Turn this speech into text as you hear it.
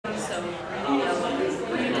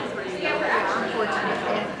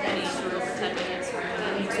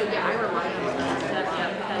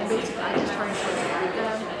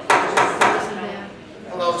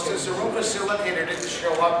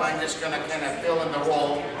fill in the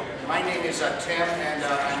role. My name is Tim, and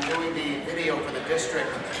I'm doing the video for the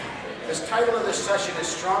district. The title of this session is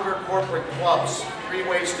Stronger Corporate Clubs, 3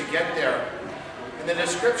 Ways to Get There. And the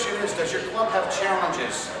description is, does your club have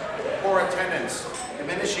challenges, poor attendance,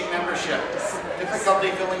 diminishing membership,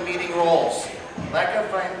 difficulty filling meeting roles, lack of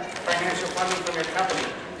financial funding from your company?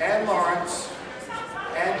 And Lawrence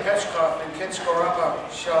and Pechloff and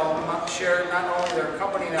Skorupa shall share not only their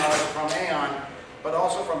company knowledge from Aon, but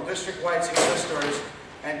also from district-wide success stories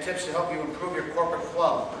and tips to help you improve your corporate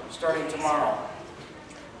club starting tomorrow.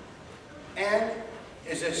 Anne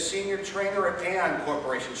is a senior trainer at Aon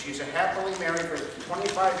Corporation. She's happily married for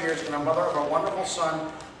 25 years and a mother of a wonderful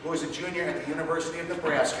son who is a junior at the University of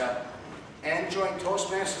Nebraska. Anne joined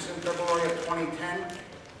Toastmasters in February of 2010.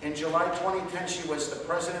 In July 2010, she was the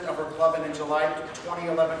president of her club, and in July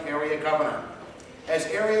 2011, area governor. As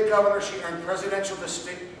area governor, she earned presidential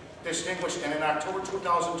distinguished, and in October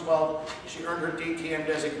 2012, she earned her DTM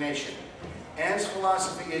designation. Anne's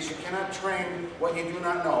philosophy is you cannot train what you do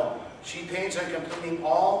not know. She plans on completing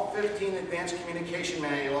all 15 advanced communication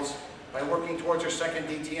manuals by working towards her second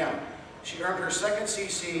DTM. She earned her second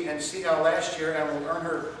CC and CL last year and will earn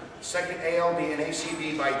her second ALB and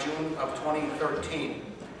ACB by June of 2013.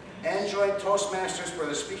 Anne joined Toastmasters for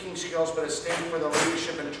the speaking skills, but has stayed for the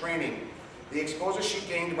leadership and training. The exposure she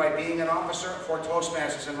gained by being an officer for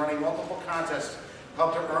Toastmasters and running multiple contests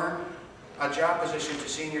helped her earn a job position to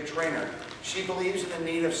senior trainer. She believes in the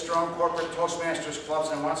need of strong corporate Toastmasters clubs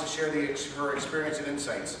and wants to share her experience and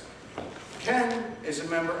insights. Ken is a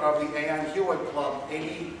member of the Aon Hewitt Club,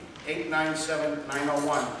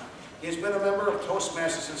 8897901. He has been a member of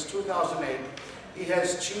Toastmasters since 2008. He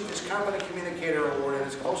has achieved his Competent Communicator Award and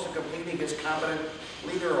is close to completing his Competent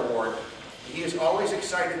Leader Award. He is always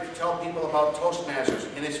excited to tell people about Toastmasters.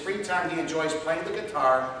 In his free time, he enjoys playing the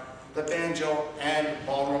guitar, the banjo, and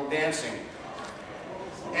ballroom dancing.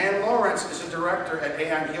 Anne Lawrence is a director at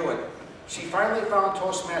Aon Hewitt. She finally found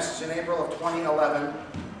Toastmasters in April of 2011.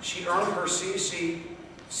 She earned her CC,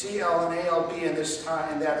 CL, and ALB in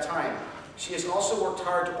that time. She has also worked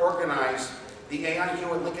hard to organize the Aon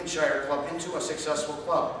Hewitt Lincolnshire Club into a successful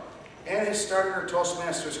club. Anne has started her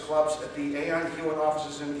Toastmasters clubs at the Aon Hewitt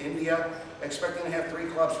offices in India, expecting to have 3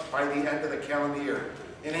 clubs by the end of the calendar year.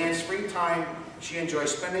 In Anne's free time, she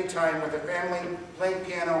enjoys spending time with her family, playing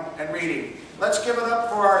piano, and reading. Let's give it up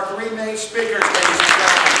for our 3 main speakers, ladies and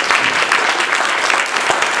gentlemen.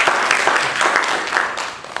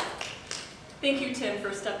 Thank you, Tim,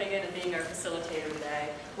 for stepping in and being our facilitator today.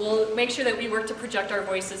 We'll make sure that we work to project our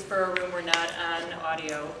voices for a room we're not on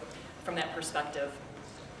audio from that perspective.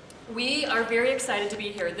 We are very excited to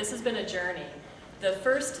be here. This has been a journey. The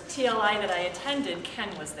first TLI that I attended,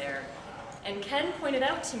 Ken was there. And Ken pointed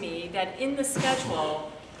out to me that in the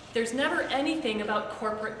schedule, there's never anything about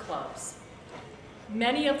corporate clubs.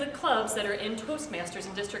 Many of the clubs that are in Toastmasters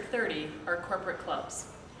in District 30 are corporate clubs.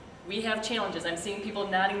 We have challenges. I'm seeing people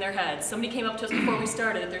nodding their heads. Somebody came up to us before we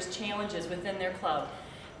started that there's challenges within their club.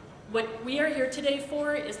 What we are here today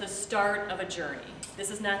for is the start of a journey.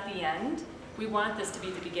 This is not the end. We want this to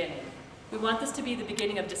be the beginning. We want this to be the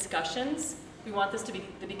beginning of discussions. We want this to be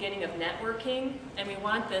the beginning of networking. And we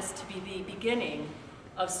want this to be the beginning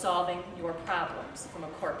of solving your problems from a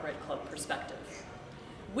corporate club perspective.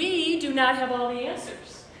 We do not have all the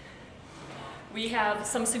answers. We have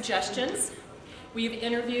some suggestions. We've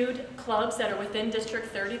interviewed clubs that are within District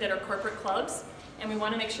 30 that are corporate clubs, and we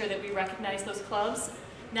want to make sure that we recognize those clubs.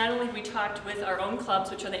 Not only have we talked with our own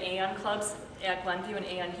clubs, which are the Aon clubs at Glenview and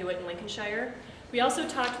Aon Hewitt in Lincolnshire, we also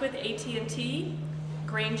talked with AT&T,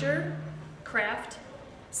 Granger, Kraft,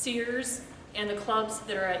 Sears, and the clubs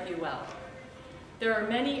that are at UL. There are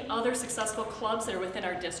many other successful clubs that are within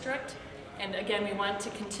our district, and again, we want to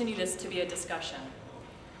continue this to be a discussion.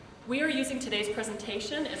 We are using today's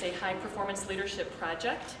presentation as a high-performance leadership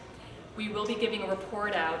project. We will be giving a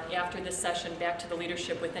report out after this session back to the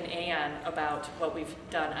leadership within Aon about what we've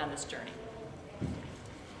done on this journey.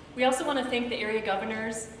 We also want to thank the area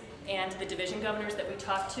governors and the division governors that we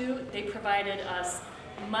talked to. They provided us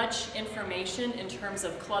much information in terms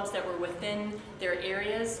of clubs that were within their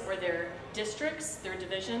areas or their districts, their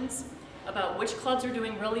divisions, about which clubs are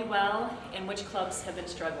doing really well and which clubs have been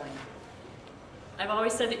struggling. I've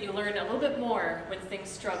always said that you learn a little bit more when things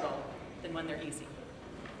struggle than when they're easy.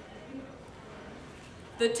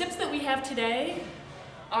 The tips that we have today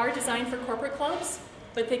are designed for corporate clubs,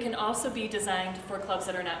 but they can also be designed for clubs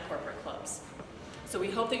that are not corporate clubs. So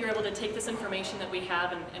we hope that you're able to take this information that we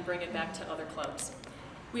have and bring it back to other clubs.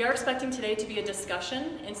 We are expecting today to be a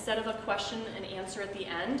discussion. Instead of a question and answer at the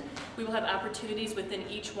end, we will have opportunities within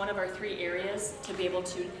each one of our 3 areas to be able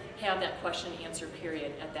to have that question and answer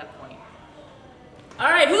period at that point. All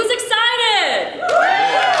right, who's excited? All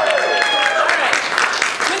right,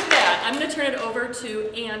 with that, I'm going to turn it over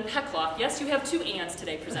to Ann Pechloff. Yes, you have two Anns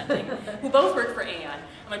today presenting, who both work for Ann.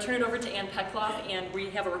 I'm going to turn it over to Ann Pechloff, and we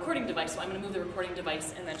have a recording device, so I'm going to move the recording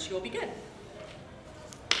device, and then she will begin.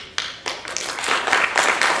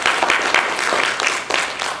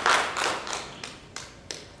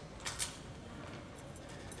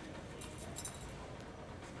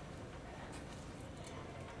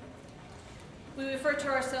 We refer to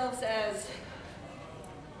ourselves as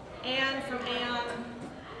Ann from Ann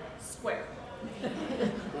Square. Ann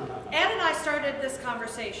and I started this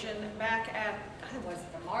conversation back at, I don't know, was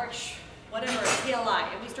it the March, whatever,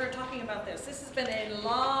 TLI, and we started talking about this. This has been a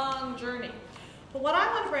long journey. But what I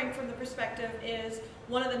want to bring from the perspective is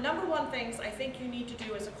one of the number one things I think you need to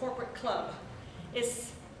do as a corporate club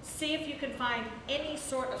is see if you can find any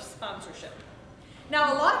sort of sponsorship.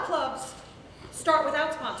 Now, a lot of clubs start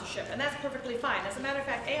without sponsorship, and that's perfectly fine. As a matter of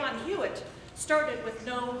fact, Aon Hewitt started with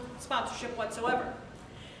no sponsorship whatsoever.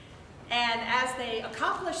 And as they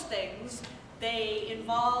accomplished things, they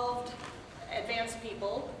involved advanced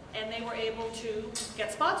people, and they were able to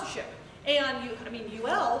get sponsorship.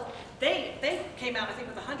 UL, they came out, I think,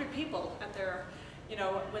 with 100 people at their,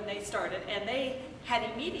 when they started, and they had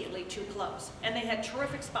immediately 2 clubs, and they had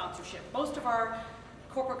terrific sponsorship. Most of our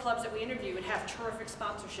corporate clubs that we interview would have terrific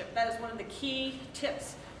sponsorship. That is one of the key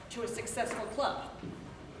tips to a successful club.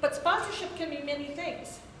 But sponsorship can be many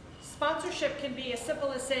things. Sponsorship can be as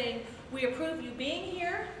simple as saying, we approve you being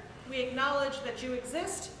here, we acknowledge that you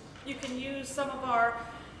exist, you can use some of our,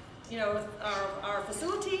 our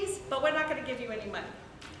facilities, but we're not going to give you any money.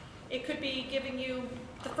 It could be giving you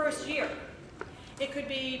the first year. It could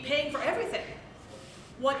be paying for everything.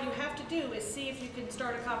 What you have to do is see if you can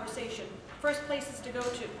start a conversation. First places to go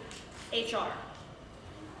to, HR,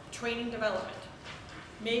 training development,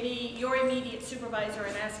 maybe your immediate supervisor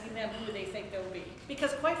and asking them who they think they'll be.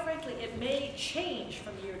 Because quite frankly, it may change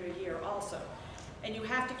from year to year also. And you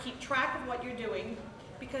have to keep track of what you're doing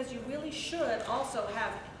because you really should also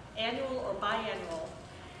have annual or biannual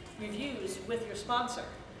reviews with your sponsor.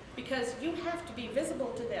 Because you have to be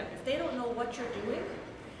visible to them. If they don't know what you're doing,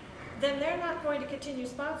 then they're not going to continue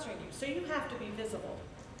sponsoring you. So you have to be visible.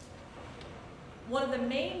 One of the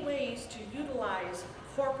main ways to utilize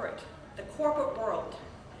the corporate world,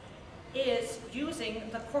 is using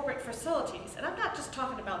the corporate facilities. And I'm not just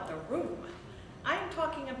talking about the room. I'm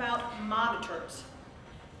talking about monitors.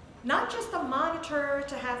 Not just a monitor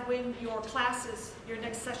to have when your classes, your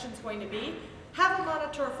next session is going to be. Have a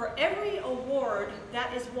monitor for every award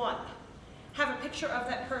that is won. Have a picture of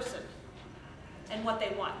that person and what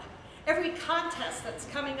they won. Every contest that's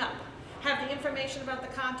coming up, have the information about the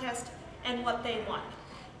contest and what they want.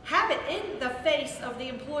 Have it in the face of the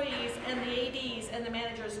employees and the ADs and the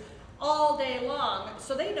managers all day long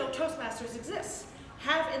so they know Toastmasters exists.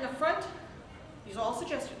 Have in the front, these are all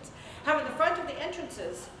suggestions, have in the front of the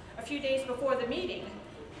entrances a few days before the meeting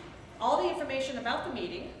all the information about the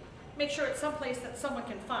meeting, make sure it's someplace that someone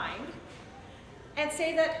can find, and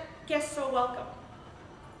say that guests are welcome.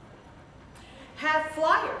 Have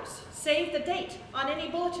flyers, save the date on any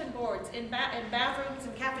bulletin boards in bathrooms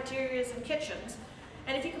and cafeterias and kitchens.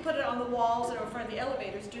 And if you can put it on the walls and in front of the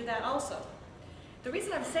elevators, do that also. The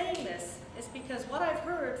reason I'm saying this is because what I've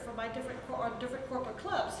heard from my different corporate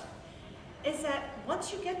clubs is that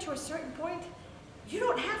once you get to a certain point, you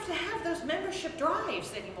don't have to have those membership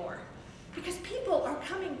drives anymore because people are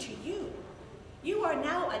coming to you. You are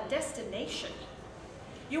now a destination.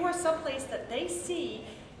 You are someplace that they see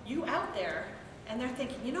you out there and they're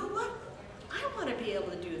thinking, you know what? I want to be able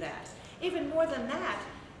to do that. Even more than that,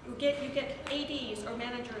 you get ADs or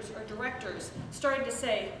managers or directors starting to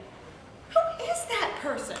say, who is that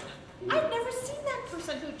person? I've never seen that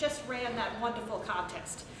person who just ran that wonderful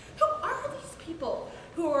contest. Who are these people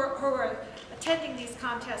who are attending these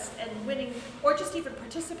contests and winning or just even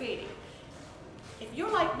participating? If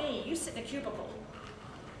you're like me, you sit in a cubicle.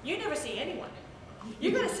 You never see anyone.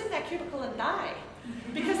 You're going to sit in that cubicle and die.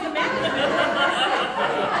 Because the management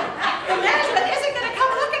isn't going to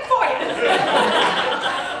come looking for you.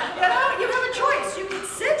 You have a choice. You can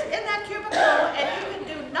sit in that cubicle and you can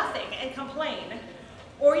do nothing and complain,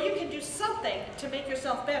 or you can do something to make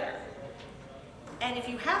yourself better. And if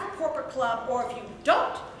you have a corporate club, or if you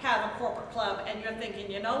don't have a corporate club and you're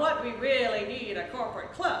thinking, you know what, we really need a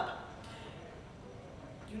corporate club,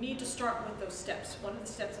 you need to start with those steps. One of the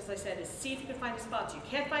steps, as I said, is see if you can find a sponsor. You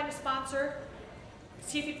can't find a sponsor,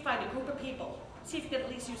 see if you can find a group of people. See if you can at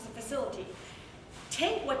least use the facility.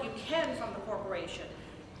 Take what you can from the corporation.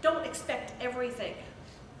 Don't expect everything,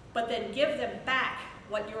 but then give them back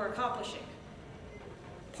what you're accomplishing.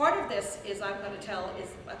 part of this is, I'm going to tell, is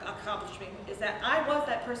accomplishment, is that I was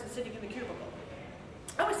that person sitting in the cubicle.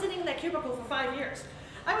 I was sitting in that cubicle for 5 years.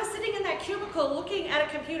 I was sitting in that cubicle looking at a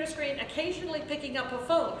computer screen, occasionally picking up a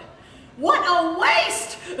phone. What a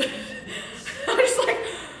waste! I was like,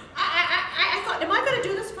 I thought, am I going to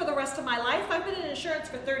do this for the rest of my life? I've been in insurance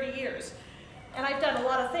for 30 years, and I've done a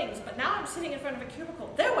lot of things, but now I'm sitting in front of a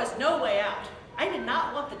cubicle. There was no way out. I did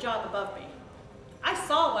not want the job above me. I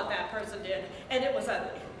saw what that person did, and it was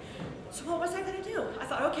ugly. So what was I going to do? I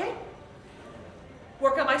thought, okay,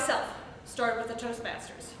 work on myself. Started with the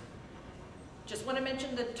Toastmasters. Just want to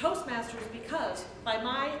mention the Toastmasters because by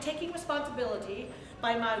my taking responsibility,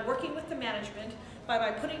 by my working with the management, by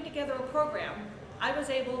my putting together a program, I was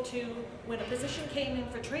able to, when a position came in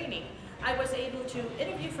for training, I was able to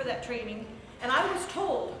interview for that training, and I was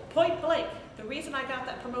told, point blank, the reason I got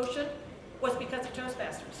that promotion was because of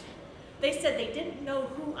Toastmasters. They said they didn't know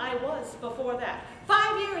who I was before that.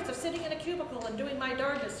 5 years of sitting in a cubicle and doing my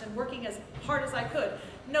darndest and working as hard as I could.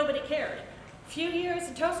 Nobody cared. Few years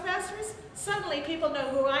in Toastmasters, suddenly people know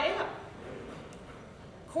who I am.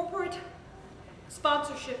 Corporate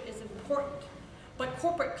sponsorship is important, but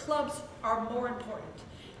corporate clubs are more important.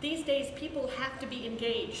 These days, people have to be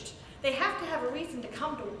engaged. They have to have a reason to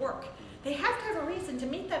come to work. They have to have a reason to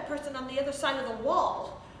meet that person on the other side of the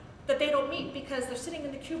wall that they don't meet because they're sitting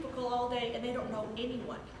in the cubicle all day and they don't know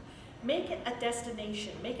anyone. Make it a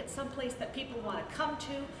destination. Make it someplace that people want to come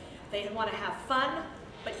to. They want to have fun.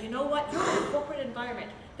 But you know what? You're in a corporate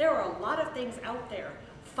environment. There are a lot of things out there.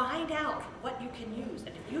 Find out what you can use. And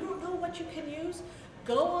if you don't know what you can use,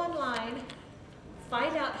 go online,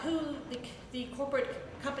 find out who the corporate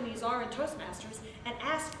companies are in Toastmasters, and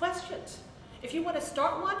ask questions. If you want to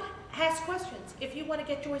start one, ask questions. If you want to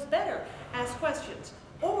get yours better, ask questions.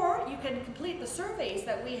 Or you can complete the surveys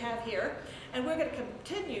that we have here, and we're going to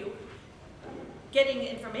continue getting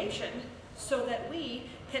information so that we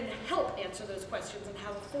can help answer those questions and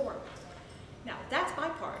have a forum. Now, that's my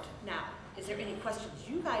part. Now, is there any questions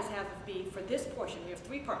you guys have of me for this portion? We have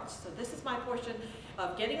 3 parts. So this is my portion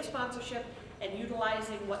of getting a sponsorship and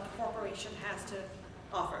utilizing what the corporation has to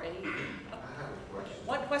offer. Any? I have a question.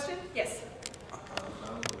 One question? Yes.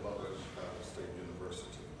 I'm the mother of State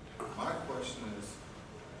University. My question is,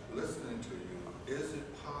 listening to you, is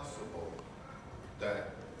it possible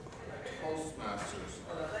that Toastmasters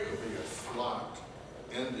will be a slot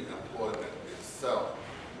in the employment itself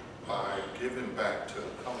by giving back to the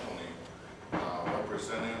company,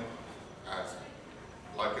 representing as,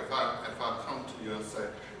 like if I come to you and say,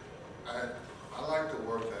 I like to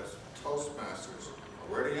work as Toastmasters,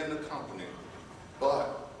 already in the company,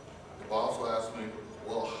 but the boss will ask me,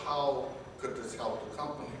 well, how could this help the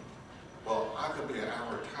company? Well, I could be an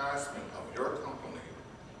advertisement of your company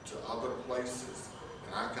to other places,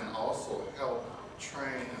 and I can also help train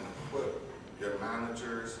and equip your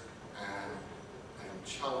managers and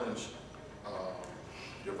challenge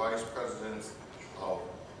your vice presidents of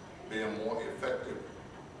being more effective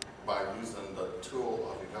by using the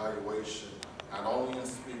tool of evaluation, not only in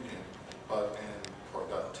speaking, but in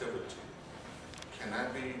productivity. Can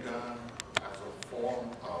that be done as a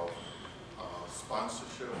form of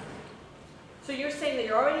sponsorship? So you're saying that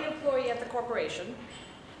you're already an employee at the corporation,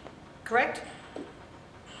 correct?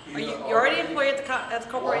 You're already an employee at the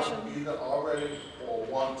corporation? Either already or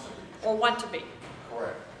want to be. Or want to be?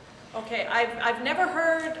 Correct. Okay, I've never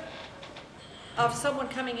heard of someone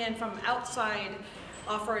coming in from outside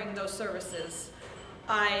offering those services.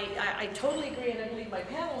 I totally agree, and I believe my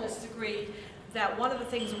panelists agree, that one of the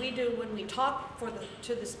things we do when we talk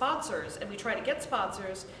to the sponsors, and we try to get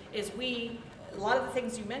sponsors, is a lot of the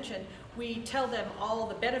things you mentioned, we tell them all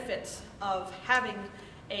the benefits of having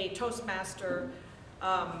a Toastmaster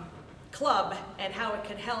club and how it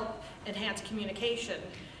can help enhance communication.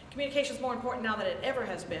 Communication is more important now than it ever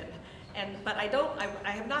has been. But I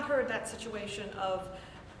have not heard that situation of,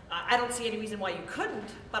 I don't see any reason why you couldn't,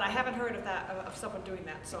 but I haven't heard of that, of someone doing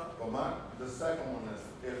that, so. Well, the second one is,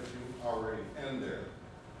 if you already in there,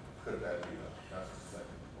 could that be done? That's the second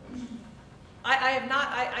question. I have not,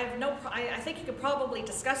 I think you could probably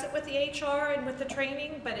discuss it with the HR and with the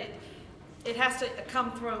training, but it has to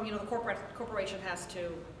come through, the corporation has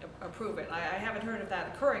to approve it. I haven't heard of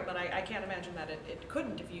that occurring, but I can't imagine that it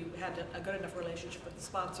couldn't if you had a good enough relationship with the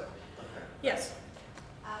sponsor. Okay. Yes.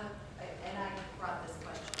 And I brought this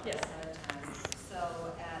question up Yes. ahead of time.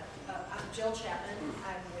 So I'm Jill Chapman.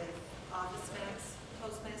 I'm with OfficeMax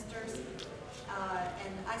Toastmasters.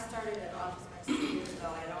 And I started at OfficeMax 2 years ago.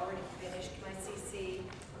 I had already finished my CC,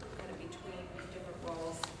 kind of between different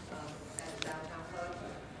roles at the Downtown Club.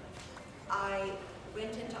 I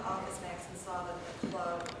went into OfficeMax and saw that the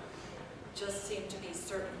club just seemed to be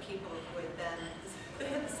certain people who had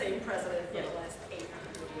been the same president for the last 800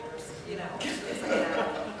 years, you know, things like that.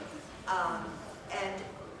 And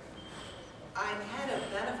I'm head of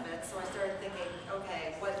benefits, so I started thinking,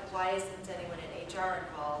 okay, why isn't anyone in HR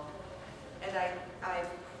involved? And I've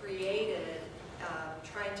created,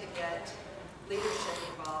 trying to get leadership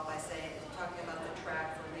involved by talking about the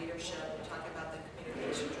track for leadership, talking about the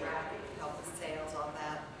communication track, health and sales, all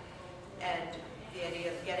that. And the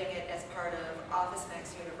idea of getting it as part of Office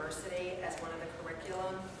Max University as one of the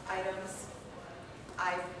curriculum items.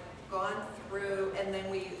 I've gone through, and then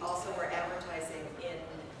we also were advertising in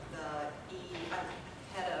the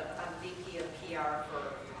I'm VP of PR for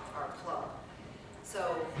our club.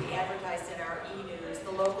 So we advertised in our e-news,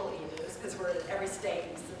 the local e-news, because we're in every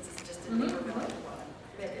state, since it's just in Naperville,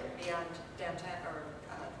 maybe beyond downtown or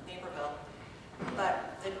Naperville.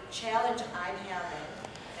 But the challenge I'm having,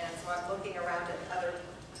 and so I'm looking around at other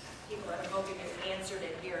people, and I'm hoping you answered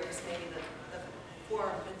it here, because maybe the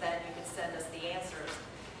form, but then you could send us the answers,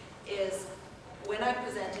 is when I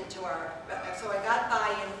presented to so I got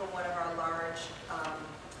buy-in from one of our large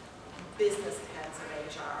business heads of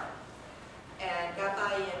HR, and got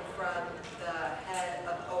buy-in from the head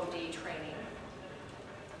of OD training.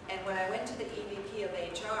 And when I went to the EVP of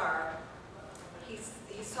HR,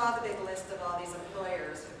 he saw the big list of all these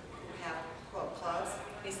employers who have, quote, clubs.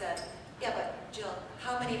 He said, yeah, but Jill,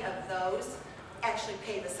 how many of those actually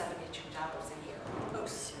pay the $72 a year? Oh,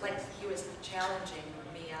 like he was challenging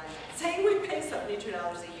me on saying we pay $72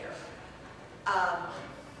 a year.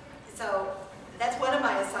 So that's one of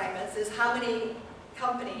my assignments, is how many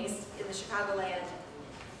companies in the Chicagoland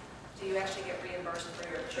do you actually get reimbursed for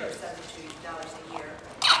your $72 a year?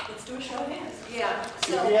 Let's do a show of hands. Yeah.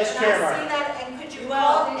 So CVS when I see Caremark. that, and could you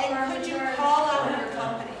call out your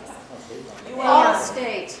companies? UL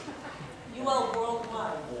State. UL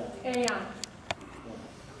Worldwide. AM.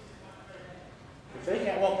 If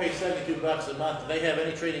they won't pay $72 a month, do they have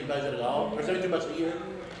any training budget at all? Or $72 a year?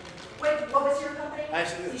 Wait, what was your company?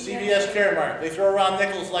 CVS Caremark. They throw around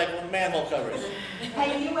nickels like manhole covers.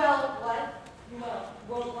 Hey, UL what? UL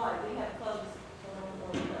Worldwide. We have clubs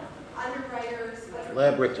around the world. Underwriters.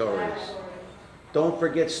 Laboratories. Don't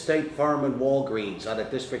forget State Farm and Walgreens out of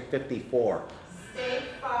District 54. State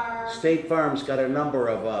Farm. State Farm's got a number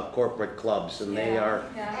of corporate clubs, and they are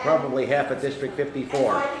probably half of District And 54. so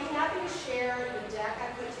I'd be happy to share the deck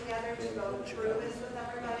I put together to go through this with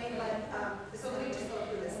everybody, but so let me just go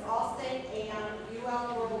through this. Allstate, Aon,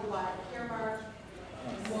 UL Worldwide, Caremark,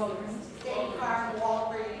 State Farm,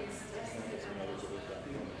 Walgreens,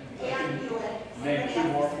 and Hewitt. Name two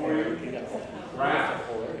more for you.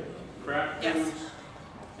 Kraft Foods,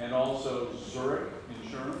 and also Zurich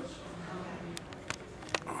Insurance.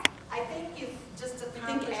 I think you've just I think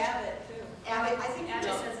accomplished. Abbott, too. Abbott, I think you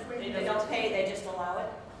just. They don't pay, they just allow it.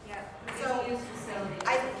 Yeah. So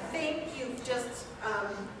I think you've just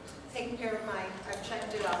taken care of I've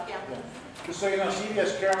checked it off, yeah. Just so you know,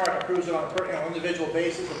 CVS Caremark approves it on an individual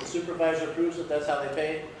basis. If the supervisor approves it, that's how they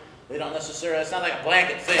pay. They don't necessarily, it's not like a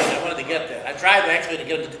blanket thing. I wanted to get that. I tried actually to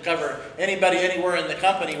get them to cover anybody anywhere in the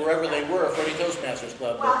company, wherever they were, for the Toastmasters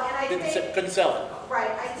Club, Well, but and I think, couldn't sell it.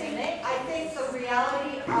 right, I think the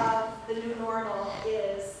reality of the new normal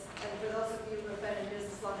is, and for those of you who have been in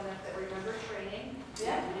business long enough that remember training,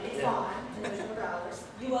 it's on, and there's no dollars.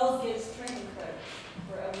 UL gives training credit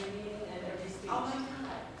for every meeting and every speech. Oh my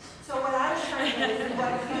God. So what I was trying to do is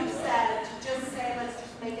what you said, to just say, let's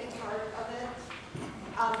just make it part of it.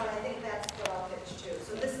 But I think that's what I'll pitch to.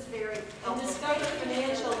 So this is very And helpful. Discover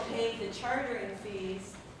Financial paid the chartering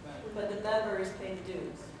fees, but the members pay the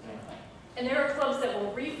dues. And there are clubs that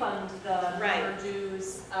will refund the Right. member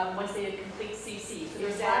dues once they complete CC. So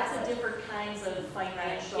there's lots of different kinds of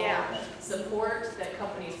financial Yeah. support that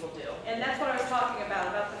companies will do. And that's what I was talking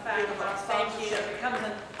about the fact about sponsorship. It comes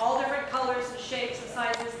in all different colors and shapes and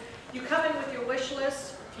sizes. You come in with your wish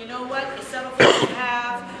list. You know what, you settle for what you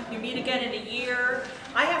have, you meet again in a year.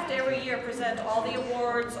 I have to every year present all the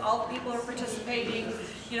awards, all the people who are participating,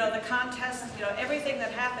 you know, the contest, you know, everything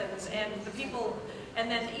that happens, and the people, and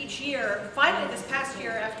then each year, finally this past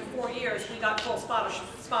year, after 4 years, we got full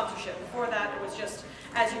sponsorship. Before that, it was just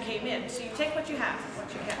as you came in. So you take what you have,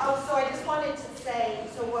 what you can. Oh, so I just wanted to say,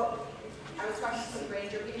 so what, I was talking to some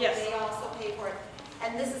Granger people, Yes. they also pay for it.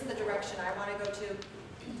 And this is the direction I want to go to.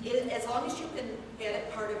 As long as you can get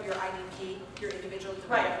it part of your IDP, your individual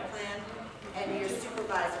development plan, and your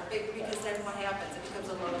supervisor, because then what happens? It becomes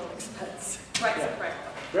a local expense. Right, Yeah. right.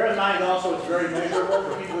 Bear in mind also, it's very measurable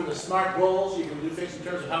for people with the SMART goals. You can do things in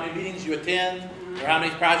terms of how many meetings you attend, or how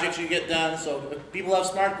many projects you get done. So if people have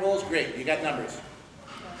SMART goals, great, you got numbers.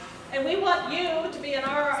 And we want you to be in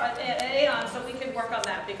our Aon so we can work on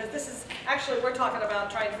that, because this is, actually, we're talking about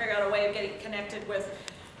trying to figure out a way of getting connected with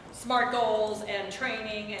SMART goals and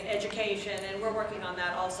training and education, and we're working on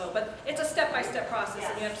that also. But it's a step-by-step process,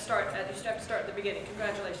 and you have to start at the beginning.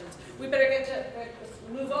 Congratulations. We better get to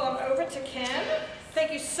move on over to Ken.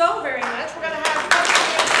 Thank you so very much. We're going to have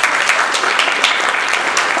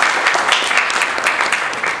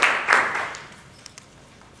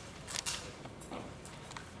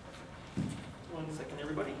 1 second,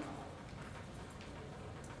 everybody.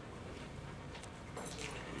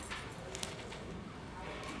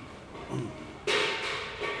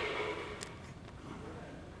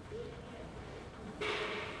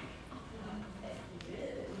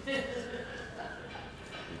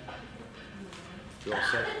 You all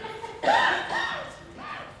set?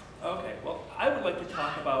 Okay, well, I would like to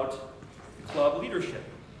talk about club leadership.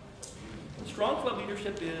 Strong club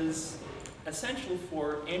leadership is essential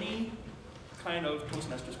for any kind of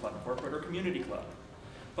Toastmasters club, corporate or community club.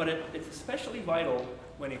 But it's especially vital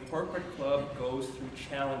when a corporate club goes through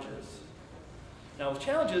challenges. Now, with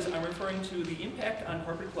challenges, I'm referring to the impact on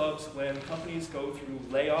corporate clubs when companies go through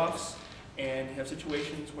layoffs and have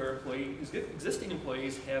situations where existing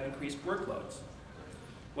employees have increased workloads.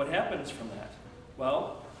 What happens from that?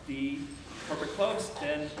 Well, the corporate clubs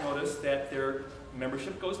then notice that their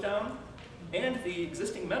membership goes down and the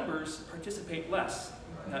existing members participate less.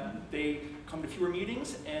 They come to fewer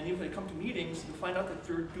meetings, and even if they come to meetings, you find out that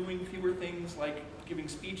they're doing fewer things like giving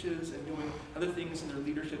speeches and doing other things in their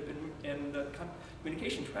leadership and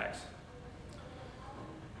communication tracks.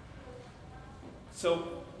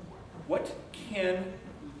 So what can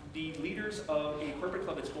the leaders of a corporate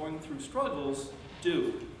club that's going through struggles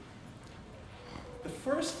do? The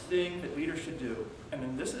first thing that leaders should do,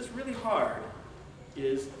 and this is really hard,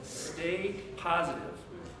 is stay positive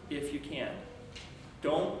if you can.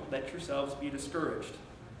 Don't let yourselves be discouraged.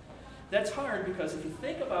 That's hard because if you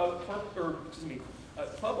think about club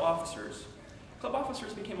officers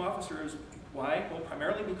became officers. Why? Well,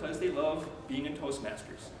 primarily because they love being in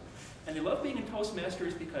Toastmasters. And they love being in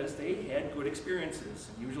Toastmasters because they had good experiences.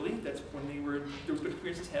 Usually, that's when those good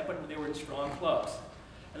experiences happened when they were in strong clubs.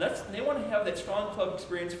 And they want to have that strong club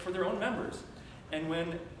experience for their own members. And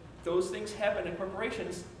when those things happen in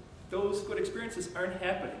corporations, those good experiences aren't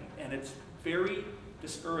happening, and it's very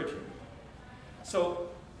discouraging. So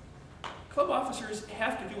club officers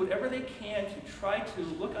have to do whatever they can to try to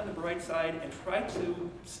look on the bright side and try to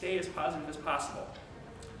stay as positive as possible.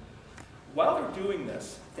 While they're doing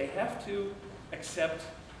this, they have to accept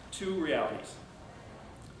two realities.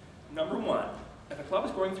 Number one, if a club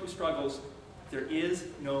is going through struggles, there is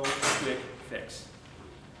no quick fix.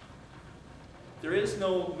 There is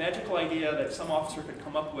no magical idea that some officer could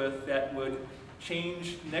come up with that would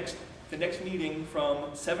change the next meeting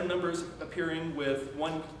from 7 members appearing with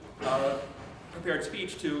 1 prepared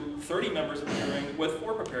speech to 30 members appearing with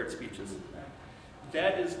 4 prepared speeches.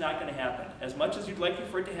 That is not going to happen. As much as you'd like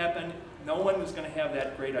for it to happen, no one is going to have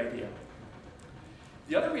that great idea.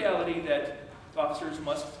 The other reality that officers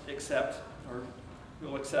must accept, or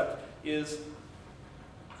will accept, is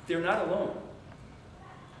they're not alone.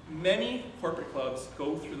 Many corporate clubs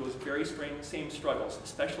go through those very same struggles,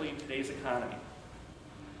 especially in today's economy.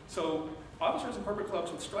 So officers in corporate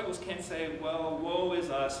clubs with struggles can't say, well, woe is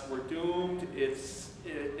us, we're doomed, it's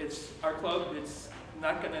our club, it's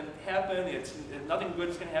not going to happen, nothing good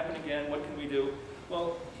is going to happen again, what can we do?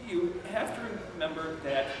 Well, you have to remember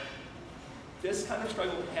that this kind of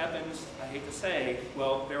struggle happens, I hate to say,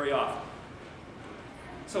 well, very often.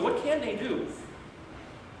 So what can they do?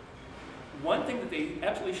 One thing that they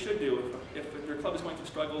absolutely should do if their club is going through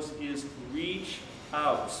struggles is reach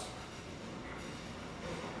out.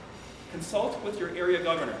 Consult with your area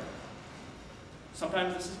governor.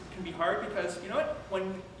 Sometimes this can be hard because, you know what,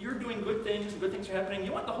 when you're doing good things and good things are happening,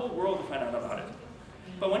 you want the whole world to find out about it.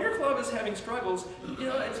 But when your club is having struggles, you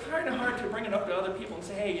know, it's kind of hard to bring it up to other people and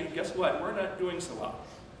say, hey, you know, guess what, we're not doing so well.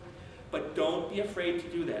 But don't be afraid to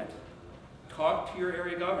do that. Talk to your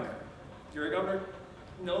area governor. Your area governor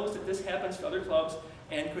knows that this happens to other clubs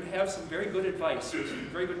and could have some very good advice or some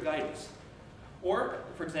very good guidance. Or,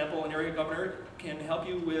 for example, an area governor can help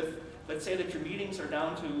you with, let's say that your meetings are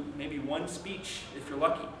down to maybe 1 speech if you're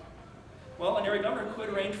lucky. Well, an area governor could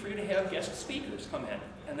arrange for you to have guest speakers come in,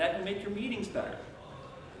 and that can make your meetings better.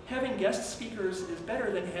 Having guest speakers is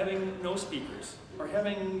better than having no speakers, or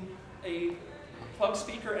having a club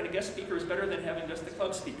speaker and a guest speaker is better than having just the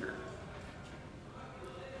club speaker.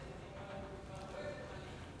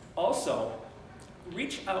 Also,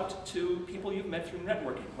 reach out to people you've met through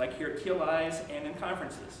networking, like here at TLIs and in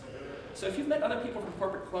conferences. So if you've met other people from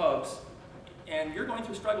corporate clubs and you're going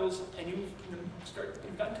through struggles and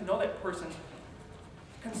you've gotten to know that person,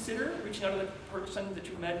 consider reaching out to the person that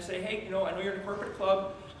you've met and say, hey, I know you're in a corporate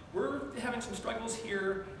club. We're having some struggles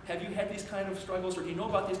here. Have you had these kind of struggles, or do you know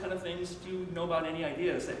about these kind of things? Do you know about any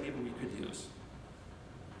ideas that maybe we could use?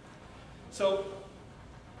 So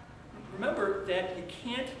remember that you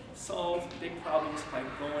can't solve big problems by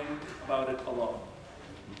going about it alone.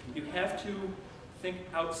 You have to think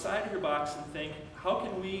outside of your box and think, how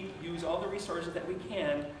can we use all the resources that we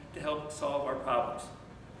can to help solve our problems?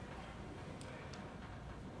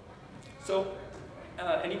 So,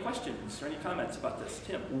 any questions or any comments about this?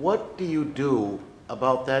 Tim? What do you do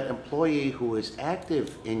about that employee who is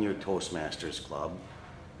active in your Toastmasters club,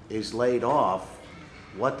 is laid off?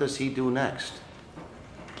 What does he do next?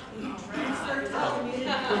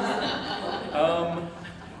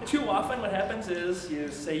 Too often what happens is you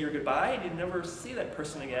say your goodbye and you never see that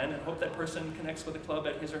person again and hope that person connects with a club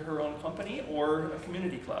at his or her own company or a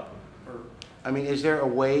community club. I mean, is there a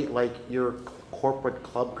way, like your corporate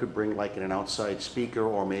club could bring like an outside speaker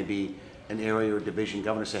or maybe an area or division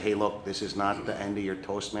governor, say, hey, look, this is not the end of your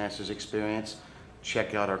Toastmasters experience.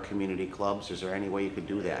 Check out our community clubs. Is there any way you could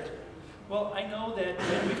do that? Well, I know that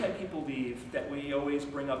when we've had people leave, that we always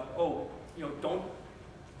bring up, don't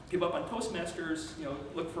give up on Toastmasters,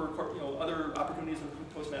 look for, other opportunities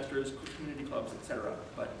in Toastmasters, community clubs, etc.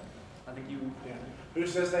 But I think you... Yeah. Who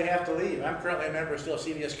says they have to leave? I'm currently a member still of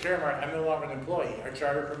CVS Caremark. I'm no longer an employee. Our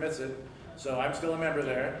charter permits it, so I'm still a member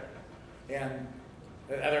there. And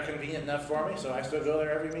they're convenient enough for me, so I still go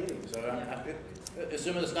there every meeting. So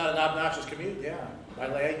assuming it's not an obnoxious commute, yeah,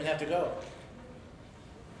 I even have to go.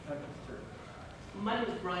 My name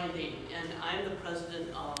is Brian Dayton, and I'm the president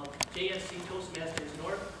of JSC Toastmasters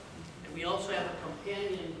North, and we also have a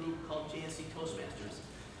companion group called JSC Toastmasters.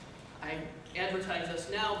 I advertise us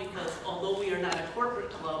now because although we are not a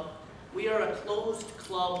corporate club, we are a closed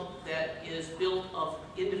club that is built of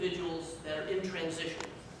individuals that are in transition.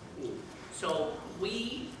 So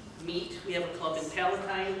we have a club in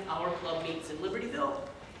Palatine, our club meets in Libertyville,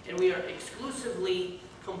 and we are exclusively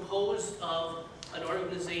composed of an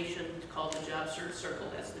organization called the Job Search Circle,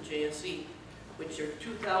 that's the JSC, which are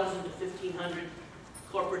 2,000 to 1,500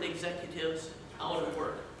 corporate executives out of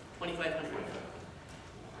work, 2,500.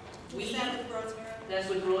 Is that with Rosemary? That's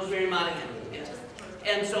with Rosemary Monaghan, yes.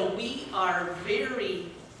 And so we are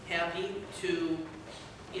very happy to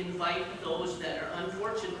invite those that are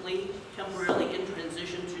unfortunately temporarily in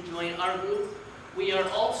transition to join our group. We are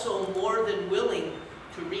also more than willing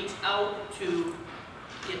to reach out to,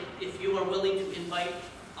 if you are willing to invite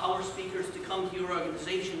our speakers to come to your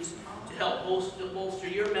organizations to help bolster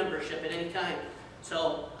your membership at any time.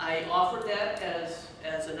 So I offered that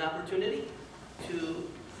as an opportunity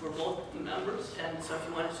for both members, and so if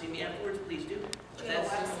you want to see me afterwards, please do. Do you have a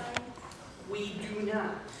website? We do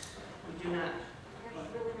not. We do not.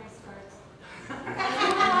 Really nice cards.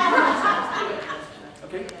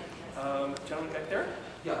 Okay, gentleman back there?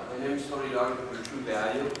 Yeah, my name is Tony Dogg from True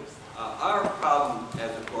Value. Our problem as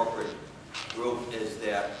a corporate group is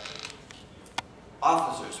that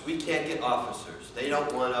officers, we can't get officers. They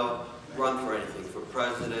don't want to run for anything, for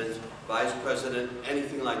president, vice president,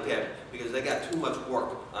 anything like that, because they got too much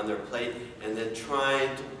work on their plate, and then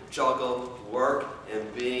trying to juggle work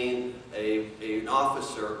and being an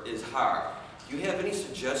officer is hard. Do you have any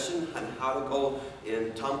suggestion on how to go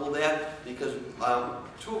and tumble that? Because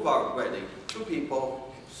two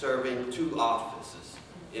people serving 2 offices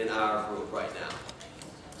in our group right now.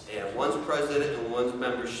 And one's president and one's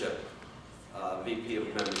membership, VP of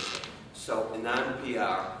membership. So, and I'm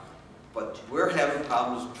PR. But we're having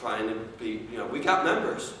problems trying to be, we got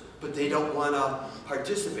members, but they don't want to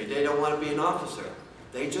participate. They don't want to be an officer.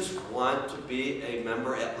 They just want to be a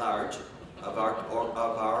member at large of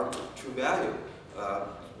our True Value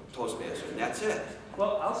Toastmaster, and that's it.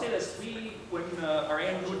 Well, I'll say this. When our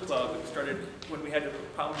annual boot club started, when we had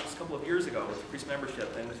problems a couple of years ago with increased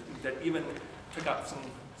membership, and that even took out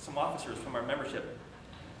some officers from our membership,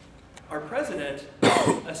 our president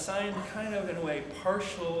assigned kind of, in a way,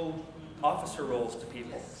 partial officer roles to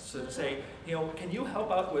people. So to say, can you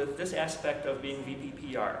help out with this aspect of being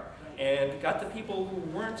VP PR? And got the people who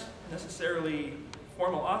weren't necessarily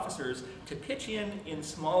formal officers to pitch in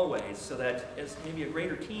small ways so that as maybe a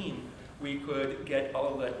greater team, we could get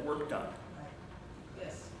all of that work done.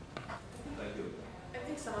 Yes. Thank you. I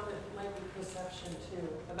think some of it might be perception too,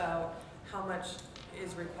 about how much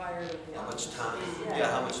is required of the How much office. time?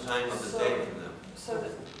 Yeah, how much time of the day for them? So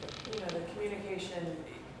that, the communication,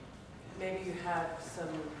 maybe you have some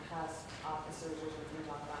past officers or something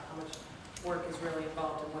talk about how much work is really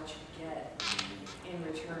involved and what you get in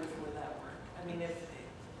return for that work. I mean, if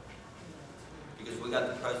Because we got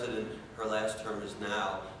the president, her last term is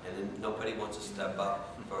now, and then nobody wants to step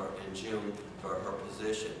up in June for her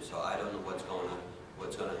position. So I don't know what's going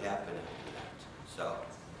to happen after that. So.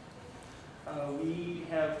 We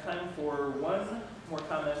have time for one more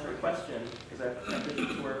comment or question, because I've been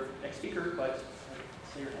to our next speaker, but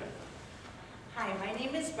say your name. Hi, my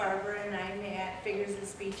name is Barbara, and I'm at Figures of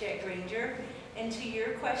Speech at Granger. And to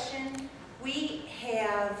your question, we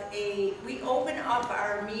open up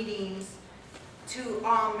our meetings to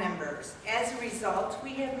all members. As a result,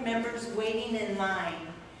 we have members waiting in line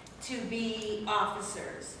to be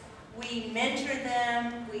officers. We mentor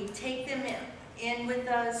them, we take them in with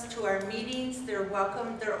us to our meetings. They're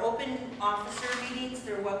welcome, they're open officer meetings,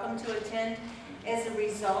 they're welcome to attend. As a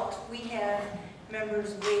result, we have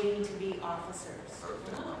members waiting to be officers.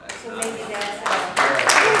 So maybe that's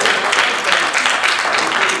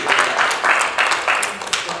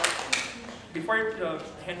Before I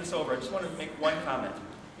hand this over, I just want to make one comment.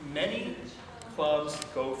 Many clubs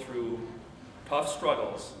go through tough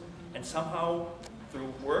struggles, and somehow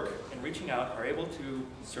through work and reaching out are able to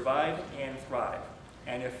survive and thrive.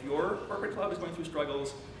 And if your corporate club is going through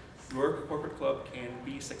struggles, your corporate club can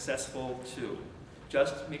be successful too.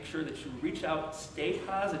 Just make sure that you reach out, stay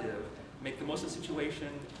positive, make the most of the situation,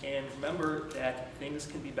 and remember that things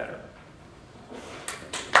can be better.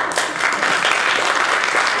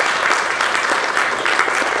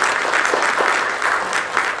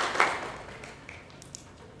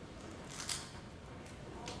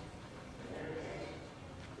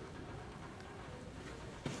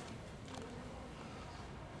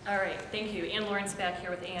 All right, thank you. Ann Lawrence back here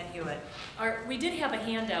with Ann Hewitt. We did have a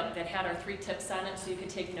handout that had our 3 tips on it, so you could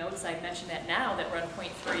take notes. I've mentioned that now that we're on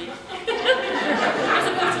point 3. As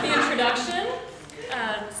opposed to the introduction.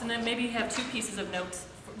 So then maybe you have 2 pieces of notes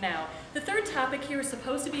now. The third topic here is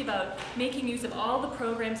supposed to be about making use of all the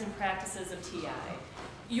programs and practices of TI.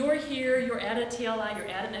 You're here, you're at a TLI, you're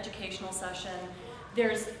at an educational session.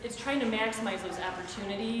 It's trying to maximize those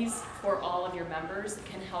opportunities for all of your members that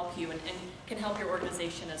can help you and can help your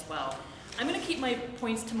organization as well. I'm going to keep my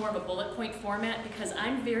points to more of a bullet point format because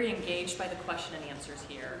I'm very engaged by the question and answers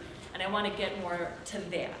here, and I want to get more to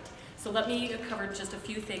that. So let me cover just a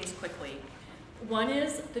few things quickly. One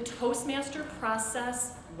is the Toastmaster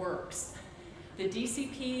process works. The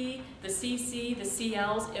DCP, the CC, the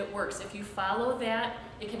CLs, it works. If you follow that,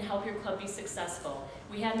 it can help your club be successful.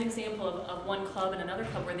 We had an example of one club and another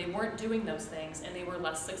club where they weren't doing those things and they were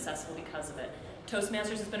less successful because of it.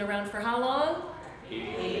 Toastmasters has been around for how long?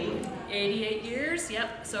 88 years,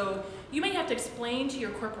 yep. So you may have to explain to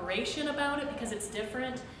your corporation about it because it's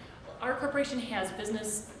different. Our corporation has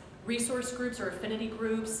business resource groups or affinity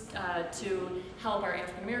groups to help our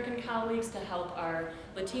African American colleagues, to help our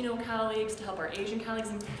Latino colleagues, to help our Asian colleagues,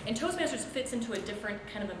 and Toastmasters fits into a different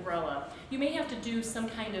kind of umbrella. You may have to do some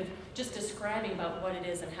kind of just describing about what it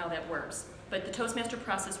is and how that works, but the Toastmaster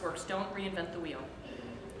process works. Don't reinvent the wheel.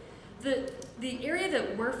 The area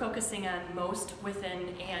that we're focusing on most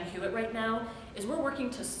within Ann Hewitt right now is we're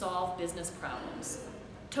working to solve business problems.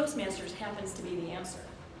 Toastmasters happens to be the answer.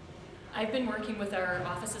 I've been working with our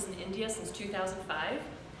offices in India since 2005.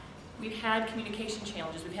 We've had communication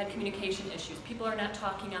challenges, we've had communication issues. People are not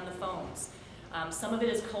talking on the phones. Some of it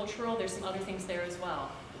is cultural, there's some other things there as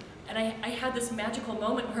well. And I had this magical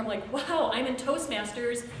moment where I'm like, wow, I'm in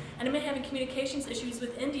Toastmasters and I'm having communications issues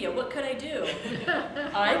with India. What could I do?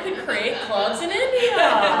 I could create clubs in India.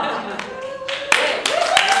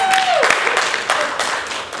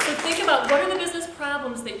 So think about what are the business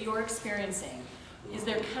problems that you're experiencing? Is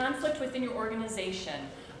there conflict within your organization?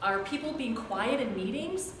 Are people being quiet in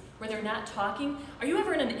meetings where they're not talking? Are you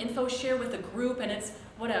ever in an info share with a group and it's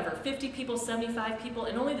whatever, 50 people, 75 people,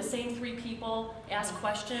 and only the same 3 people ask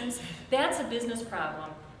questions? That's a business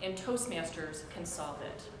problem, and Toastmasters can solve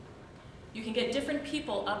it. You can get different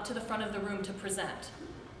people up to the front of the room to present.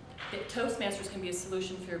 Toastmasters can be a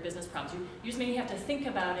solution for your business problems. You just maybe have to think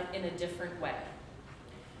about it in a different way.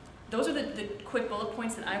 Those are the quick bullet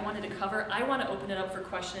points that I wanted to cover. I want to open it up for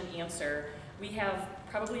question and answer. We have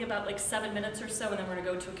probably about like 7 minutes or so, and then we're going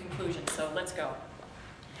to go to a conclusion. So let's go.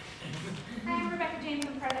 Hi, I'm Rebecca James.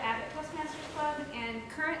 I'm part of the Abbott Toastmasters Club, and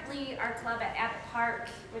currently our club at Abbott Park,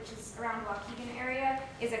 which is around Waukegan area,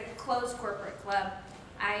 is a closed corporate club.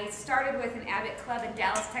 I started with an Abbott club in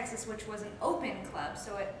Dallas, Texas, which was an open club,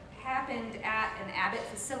 so it happened at an Abbott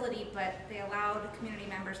facility, but they allowed community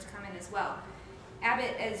members to come in as well.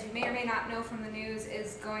 Abbott, as you may or may not know from the news,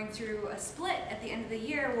 is going through a split at the end of the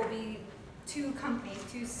year. Will be 2 companies,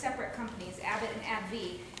 2 separate companies, Abbott and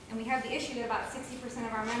AbbVie. And we have the issue that about 60%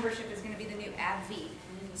 of our membership is going to be the new AbbVie.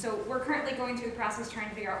 So we're currently going through the process trying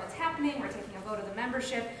to figure out what's happening. We're taking a vote of the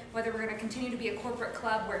membership, whether we're going to continue to be a corporate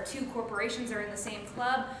club where 2 corporations are in the same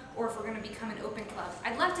club, or if we're going to become an open club.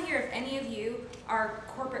 I'd love to hear if any of you are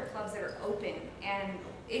corporate clubs that are open and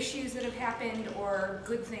issues that have happened or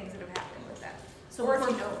good things that have happened with that. So or before,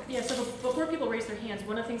 if you know. yeah, so before people raise their hands,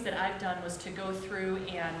 one of the things that I've done was to go through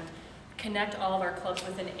and connect all of our clubs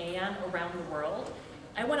with an AON around the world.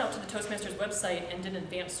 I went out to the Toastmasters website and did an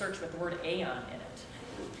advanced search with the word AON in it.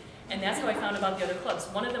 And that's how I found about the other clubs.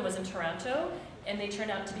 One of them was in Toronto, and they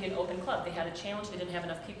turned out to be an open club. They had a challenge, they didn't have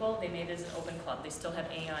enough people, they made it as an open club. They still have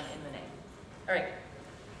AON in the name. All right.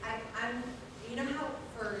 You know how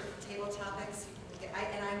for table topics,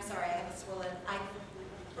 and I'm sorry, I have a swollen, I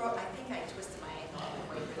think I twisted my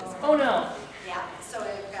ankle. Oh no. Yeah, so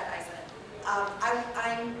I've got ice on it.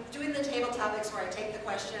 I'm doing the table topics where I take the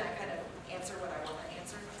question, I kind of answer what I want to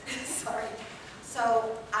answer. Sorry.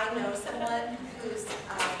 So I know someone who's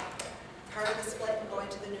part of the split and going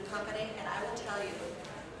to the new company, and I will tell you,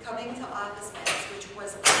 coming to Office Max, which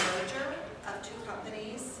was a merger of 2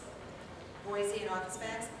 companies, Boise and Office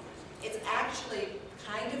Max, it's actually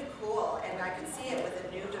kind of cool, and I can see it with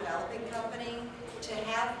a new developing company, to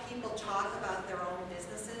have people talk about their own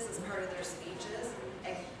businesses as part of their speeches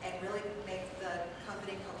and really make the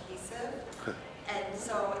company cohesive. And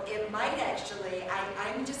so it might actually,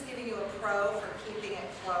 I'm just giving you a pro for keeping it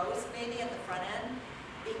closed, maybe at the front end,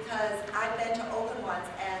 because I've been to open ones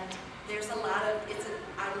and there's a lot of,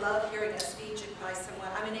 I love hearing a speech by someone,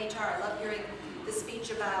 I'm in HR, I love hearing the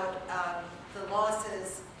speech about the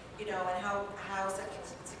losses, you know, and how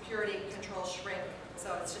security controls shrink.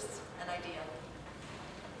 So it's just an idea.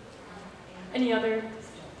 Any other?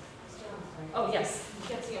 Oh, yes.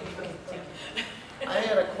 I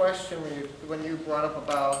had a question when you brought up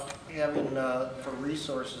about having for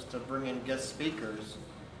resources to bring in guest speakers,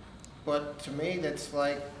 but to me that's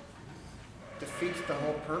like defeats the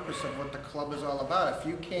whole purpose of what the club is all about. If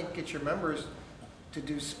you can't get your members to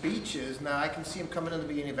do speeches, now I can see them coming in to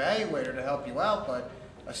be an evaluator to help you out, but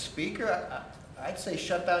a speaker, I'd say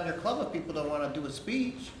shut down your club if people don't want to do a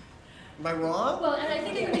speech. Am I wrong? Well, and I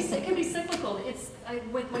think it can be cyclical. It's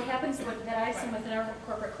what happens that I've seen within our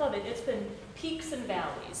corporate club. It's been peaks and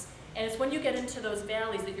valleys, and it's when you get into those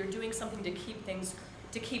valleys that you're doing something to keep things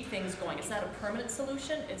going. It's not a permanent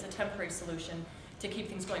solution; it's a temporary solution to keep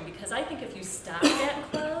things going. Because I think if you stop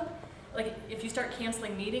that club, like if you start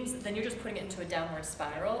canceling meetings, then you're just putting it into a downward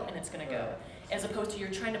spiral, and it's going to go. As opposed to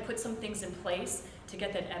you're trying to put some things in place to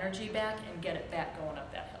get that energy back and get it back going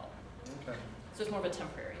up that hill. Okay. So it's more of a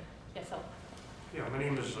temporary. Yeah, Phil. Yeah, my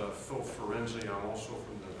name is Phil Ferenzi. I'm also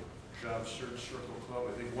from the Job Search Circle Club.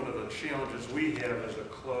 I think one of the challenges we have as a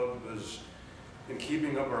club is in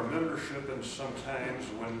keeping up our membership, and sometimes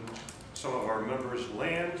when some of our members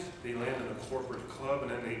land, they land in a corporate club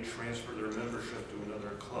and then they transfer their membership to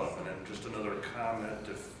another club. And then just another comment,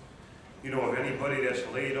 if you know of anybody that's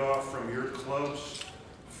laid off from your clubs,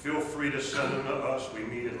 feel free to send them to us. We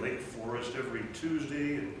meet in Lake Forest every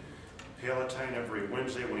Tuesday and Palatine every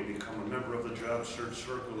Wednesday when you become a member of the Job Search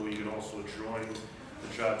Circle. You can also join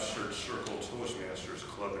the Job Search Circle Toastmasters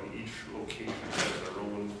Club, and each location has their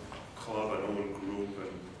own club and own group.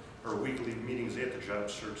 And our weekly meetings at the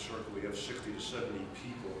Job Search Circle, we have 60 to 70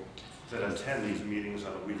 people that attend these meetings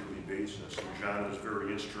on a weekly basis. And John is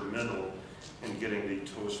very instrumental in getting the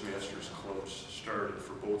Toastmasters clubs started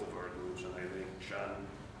for both of our groups, and I thank John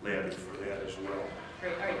Labby for that as well.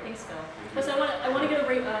 Great. All right. Thanks, Phil. So I want to get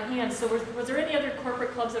a hand. So was there any other corporate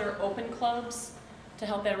clubs that are open clubs to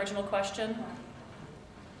help that original question?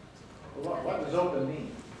 What does open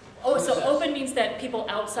mean? Oh, so open means that people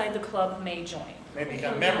outside the club may join. May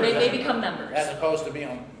become members. May become members. As opposed to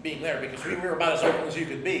being there, because we were about as open as you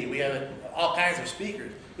could be. We have all kinds of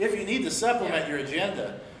speakers. If you need to supplement your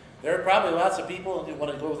agenda, there are probably lots of people who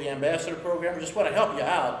want to go with the ambassador program or just want to help you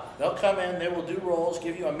out. They'll come in, they will do roles,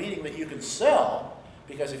 give you a meeting that you can sell.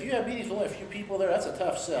 Because if you have meetings with only a few people there, that's a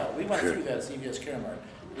tough sell. We went through that at CVS Caremark.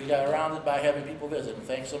 We got around it by having people visit, and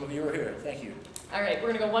thanks some of you were here. Thank you. All right, we're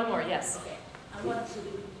going to go one more. Yes. Okay. I want to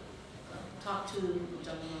talk to the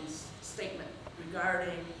gentleman's statement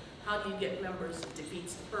regarding how do you get members. It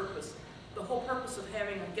defeats the purpose. The whole purpose of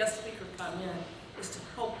having a guest speaker come in is to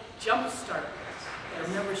help jumpstart their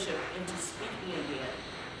membership into speaking again.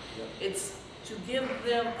 Yep. It's to give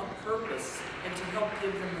them a purpose and to help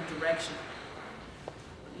give them a direction.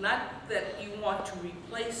 Not that you want to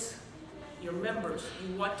replace your members.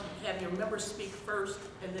 You want to have your members speak first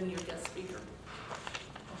and then your guest speaker.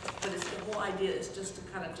 But it's, the whole idea is just to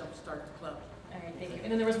kind of jumpstart the club. All right, thank you.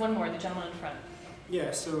 And then there was one more, the gentleman in front. Yeah,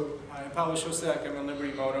 so I'm Paulo Shostak. I'm in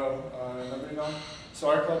Liberty Moto in Libertyville. So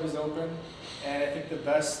our club is open, and I think the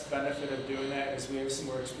best benefit of doing that is we have some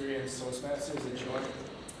more experienced Toastmasters that join,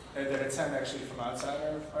 that attend actually from outside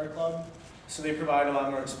our club. So they provide a lot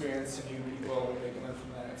more experience to new people, they can learn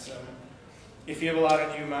from that. So if you have a lot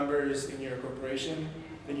of new members in your corporation,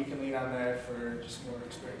 then you can lean on that for just more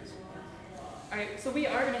experience. All right, so we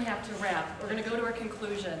are going to have to wrap. We're going to go to our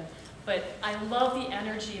conclusion, but I love the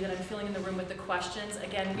energy that I'm feeling in the room with the questions.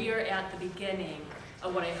 Again, we are at the beginning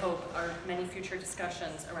of what I hope are many future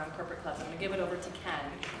discussions around corporate clubs. I'm going to give it over to Ken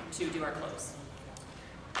to do our close.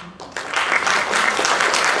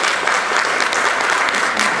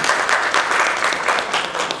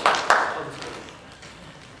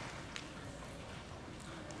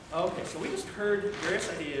 Okay, so we just heard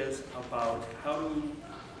various ideas about how to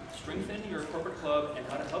strengthen your corporate club and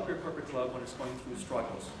how to help your corporate club when it's going through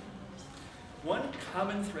struggles. One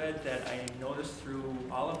common thread that I noticed through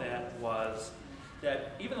all of that was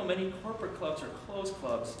that even though many corporate clubs are closed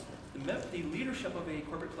clubs, the leadership of a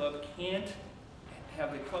corporate club can't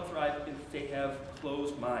have the club thrive if they have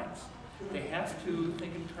closed minds. They have to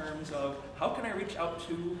think in terms of, how can I reach out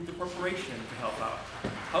to the corporation to help out?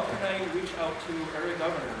 How can I reach out to area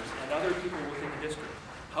governors and other people within the district?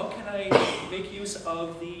 How can I make use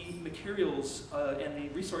of the materials and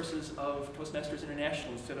the resources of Toastmasters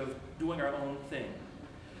International instead of doing our own thing?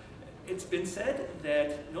 It's been said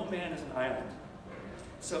that no man is an island.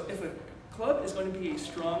 So if a club is going to be a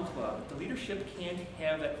strong club, the leadership can't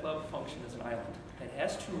have that club function as an island. It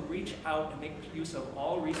has to reach out and make use of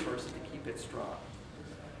all resources to keep it strong.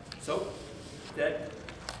 So that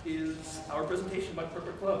is our presentation about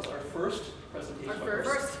corporate clubs. Our first presentation. Our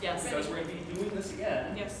first, yes. Because we're going to be doing this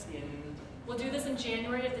again. Yes. We'll do this in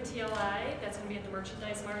January at the TLI. That's going to be at the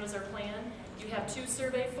Merchandise Mart as our plan. You have 2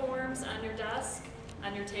 survey forms on your desk,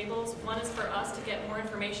 on your tables. One is for us to get more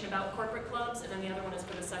information about corporate clubs, and then the other one is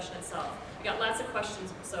for the session itself. We got lots of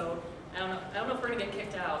questions, so I don't know if we're going to get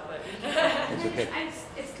kicked out, but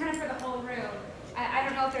it's kind of for the whole room. I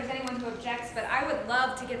don't know if there's anyone who objects, but I would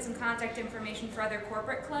love to get some contact information for other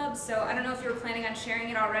corporate clubs. So I don't know if you were planning on sharing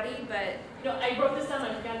it already, but I wrote this down.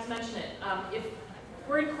 I forgot to mention it. If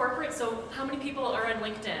we're in corporate, so how many people are on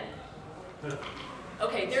LinkedIn?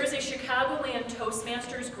 Okay, there's a Chicagoland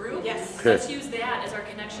Toastmasters group. Yes. Let's use that as our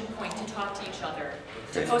connection point to talk to each other,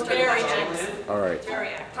 to post our projects. All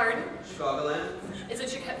right. Pardon? Chicagoland? Is it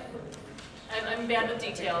Chicago? I'm bad with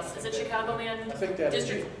details. Is it Chicagoland I think that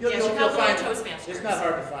District? you'll Chicagoland find Toastmasters. it's not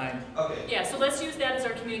hard to find. Okay. Yeah, so let's use that as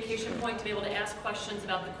our communication point to be able to ask questions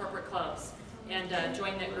about the corporate clubs and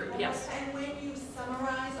join that group. Yes. And when you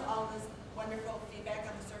summarize all this wonderful feedback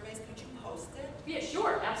on the surveys, could you post it? Yeah,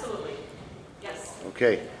 sure, absolutely. Yes.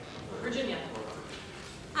 Okay. Virginia.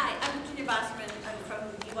 Hi, I'm Virginia Bosserman. I'm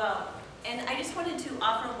from UL. And I just wanted to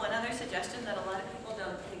offer one other suggestion that a lot of people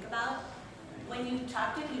don't think about. When you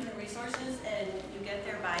talk to human resources and you get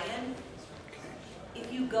their buy-in,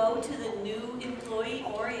 if you go to the new employee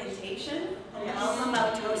orientation and tell them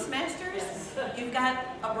about Toastmasters, you've got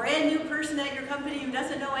a brand new person at your company who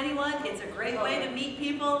doesn't know anyone. It's a great way to meet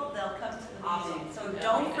people. They'll come to the meeting. So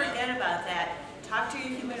don't forget about that. Talk to your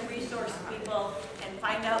human resource people and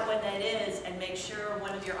find out when that is and make sure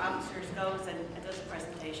one of your officers goes and does a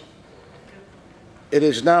presentation. It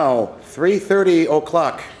is now 3:30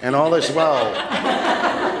 o'clock, and all is well.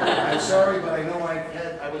 I'm sorry, but I know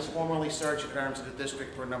I was formerly Sergeant at Arms of the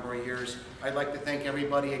district for a number of years. I'd like to thank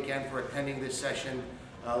everybody again for attending this session.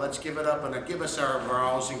 Let's give it up and give us our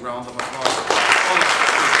rousing round of applause.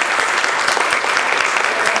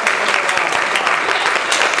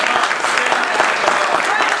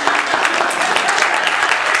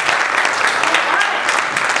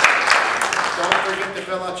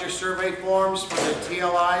 Fill out your survey forms for the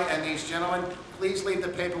TLI, and these gentlemen, please leave the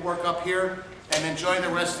paperwork up here and enjoy the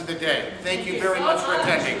rest of the day. Thank you very much for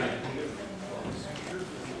attending.